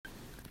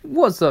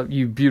What's up,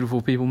 you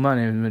beautiful people? My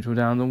name is Mitchell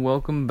Downs, and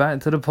welcome back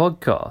to the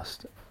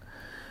podcast.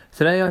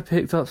 Today I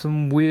picked up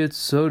some weird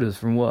sodas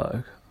from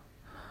work.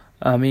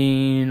 I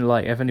mean,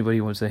 if anybody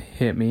wants to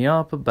hit me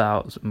up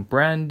about some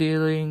brand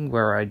dealing,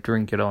 where I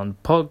drink it on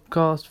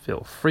podcast,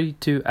 feel free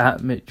to,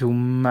 at Mitchell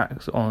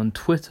Max on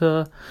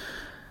Twitter.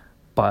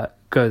 But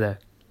go there,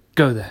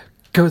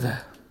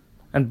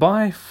 and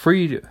buy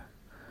Fritzmans.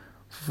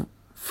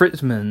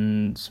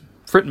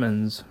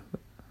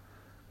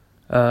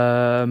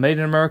 Made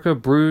in America,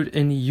 brewed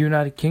in the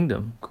United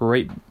Kingdom.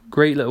 Great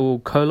little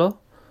cola.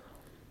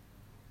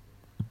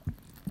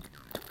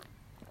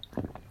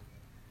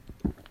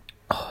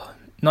 Oh,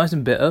 nice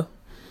and bitter.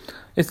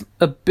 It's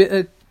a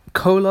bitter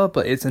cola,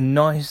 but it's a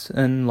nice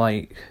and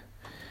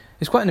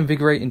it's quite an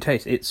invigorating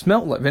taste. It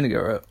smelled like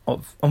vinegar.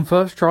 On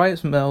first try, it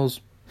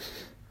smells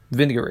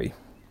vinegary.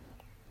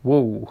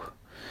 Whoa,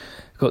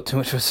 got too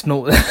much of a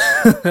snort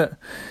there.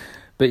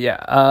 But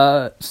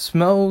yeah,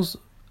 smells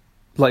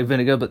like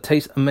vinegar, but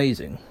tastes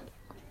amazing.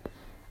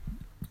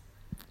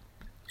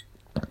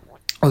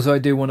 Also, I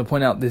do want to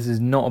point out this is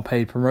not a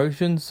paid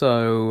promotion,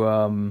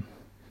 so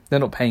they're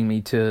not paying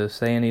me to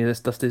say any of this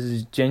stuff. This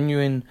is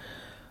genuine.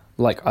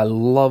 I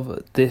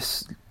love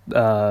this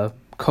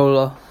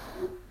cola.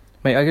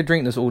 Mate, I could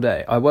drink this all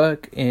day. I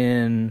work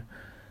as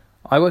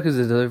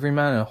a delivery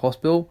man in a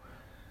hospital,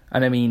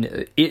 and I mean,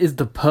 it is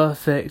the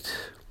perfect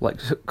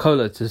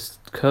cola to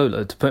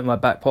put in my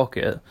back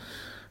pocket,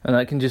 and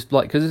I can just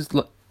because it's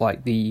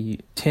the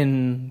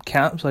tin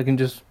caps, I can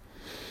peel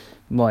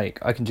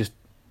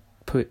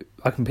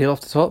off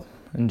the top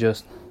and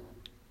just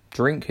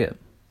drink it.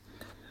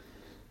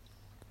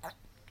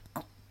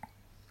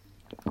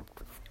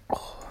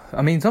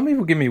 I mean, some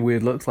people give me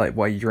weird looks why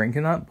are you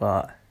drinking that,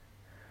 but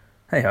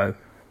hey ho.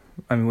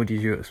 I mean, what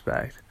did you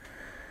expect?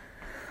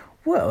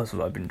 What else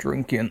have I been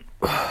drinking?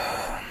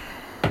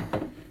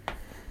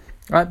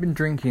 I've been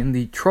drinking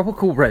the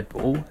Tropical Red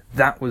Bull.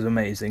 That was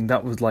amazing.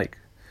 That was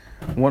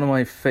one of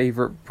my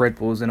favourite Red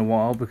Bulls in a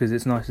while because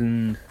it's nice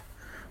and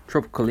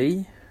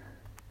tropical-y.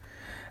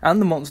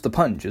 And the Monster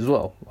Punch as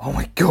well. Oh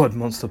my god,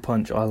 Monster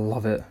Punch, I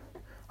love it.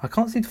 I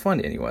can't seem to find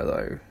it anywhere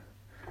though.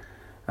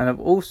 And I've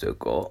also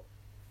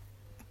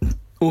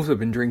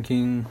been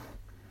drinking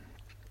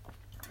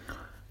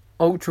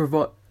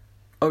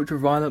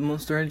Ultraviolet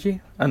Monster Energy.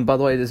 And by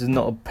the way, this is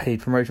not a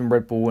paid promotion.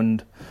 Red Bull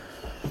and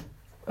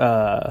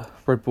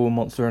Red Bull and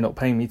Monster are not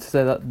paying me to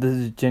say that. This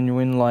is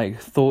genuine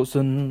thoughts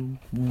on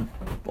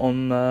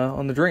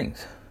the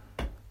drinks.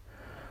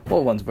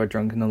 What ones have I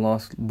drunk in the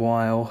last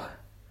while?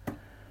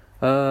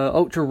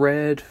 Ultra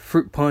Red,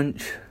 Fruit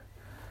Punch,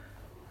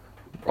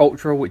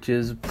 Ultra, which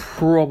is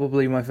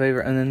probably my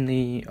favourite, and then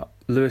the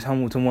Lewis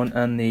Hamilton one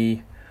and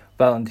the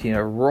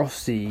Valentino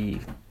Rossi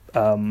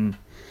Red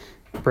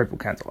Bull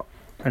cans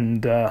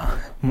and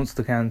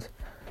Monster cans.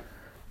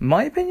 In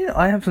my opinion,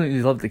 I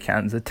absolutely love the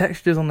cans. The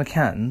textures on the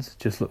cans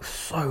just look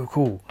so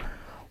cool.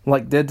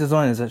 Their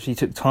designers actually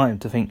took time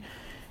to think,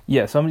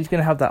 yeah, somebody's going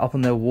to have that up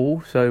on their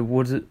wall, so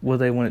what do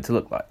they want it to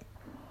look like?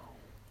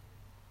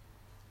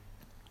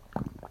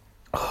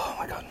 Oh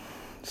my god.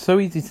 So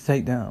easy to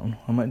take down.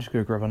 I might just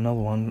go grab another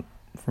one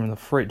from the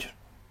fridge.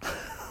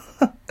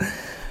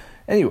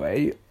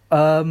 Anyway,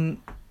 the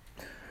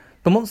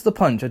Monster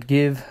Punch I'd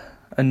give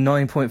a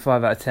 9.5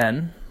 out of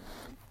 10.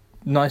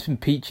 Nice and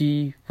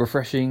peachy,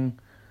 refreshing.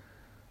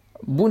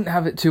 Wouldn't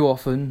have it too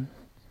often.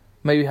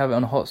 Maybe have it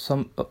on a hot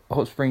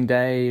spring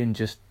day and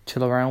just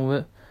chill around with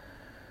it.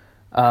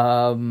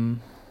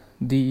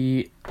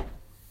 The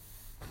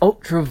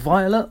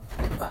Ultraviolet,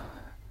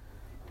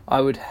 I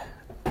would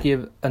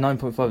give a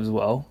 9.5 as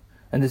well.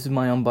 And this is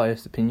my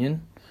unbiased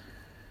opinion.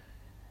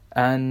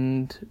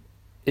 And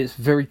it's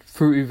very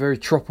fruity, very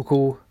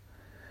tropical.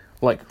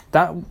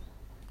 That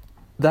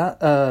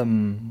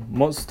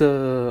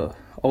Monster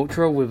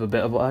Ultra with a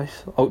bit of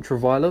ice,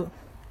 Ultraviolet.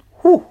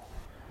 Whew.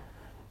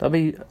 That'd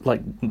be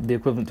the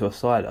equivalent to a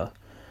cider.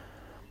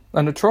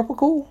 And the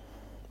tropical,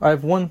 I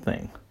have one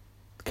thing.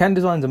 The can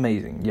design's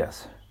amazing,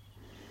 yes.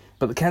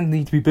 But the cans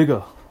need to be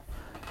bigger.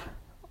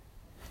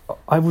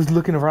 I was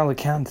looking around the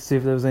can to see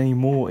if there was any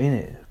more in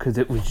it, because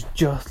it was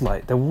just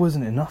there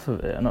wasn't enough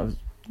of it. And I'm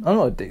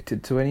not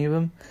addicted to any of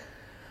them.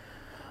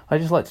 I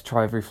just like to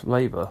try every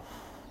flavour.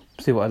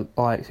 See what I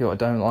like, see what I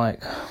don't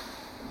like.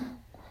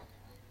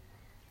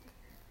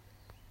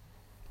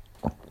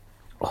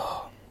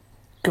 Oh,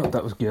 God,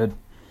 that was good.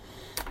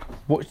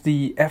 Watched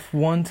the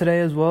F1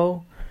 today as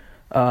well.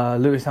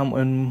 Lewis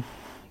Hamilton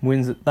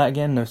wins that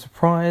again, no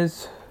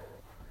surprise.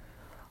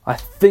 I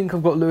think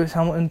I've got Lewis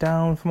Hamilton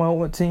down for my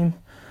ultimate team.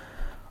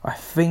 I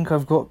think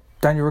I've got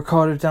Daniel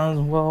Ricciardo down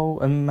as well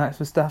and Max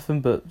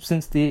Verstappen, but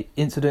since the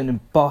incident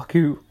in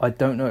Baku, I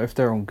don't know if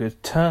they're on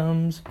good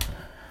terms.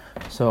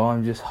 So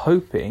I'm just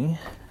hoping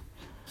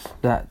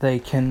that they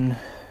can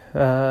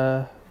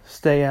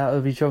stay out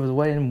of each other's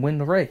way and win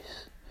the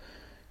race.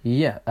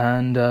 Yeah,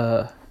 and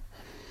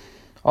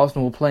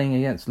Arsenal were playing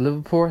against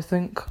Liverpool, I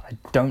think. I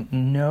don't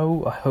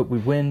know. I hope we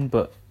win,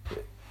 but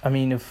I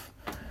mean, if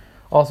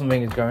Arsene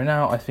Wenger's going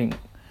out, I think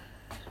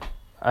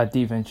our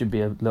defense should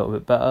be a little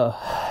bit better.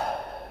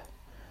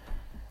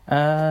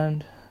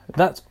 And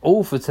that's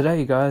all for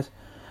today, guys.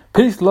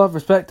 Peace, love,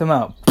 respect, I'm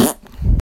out.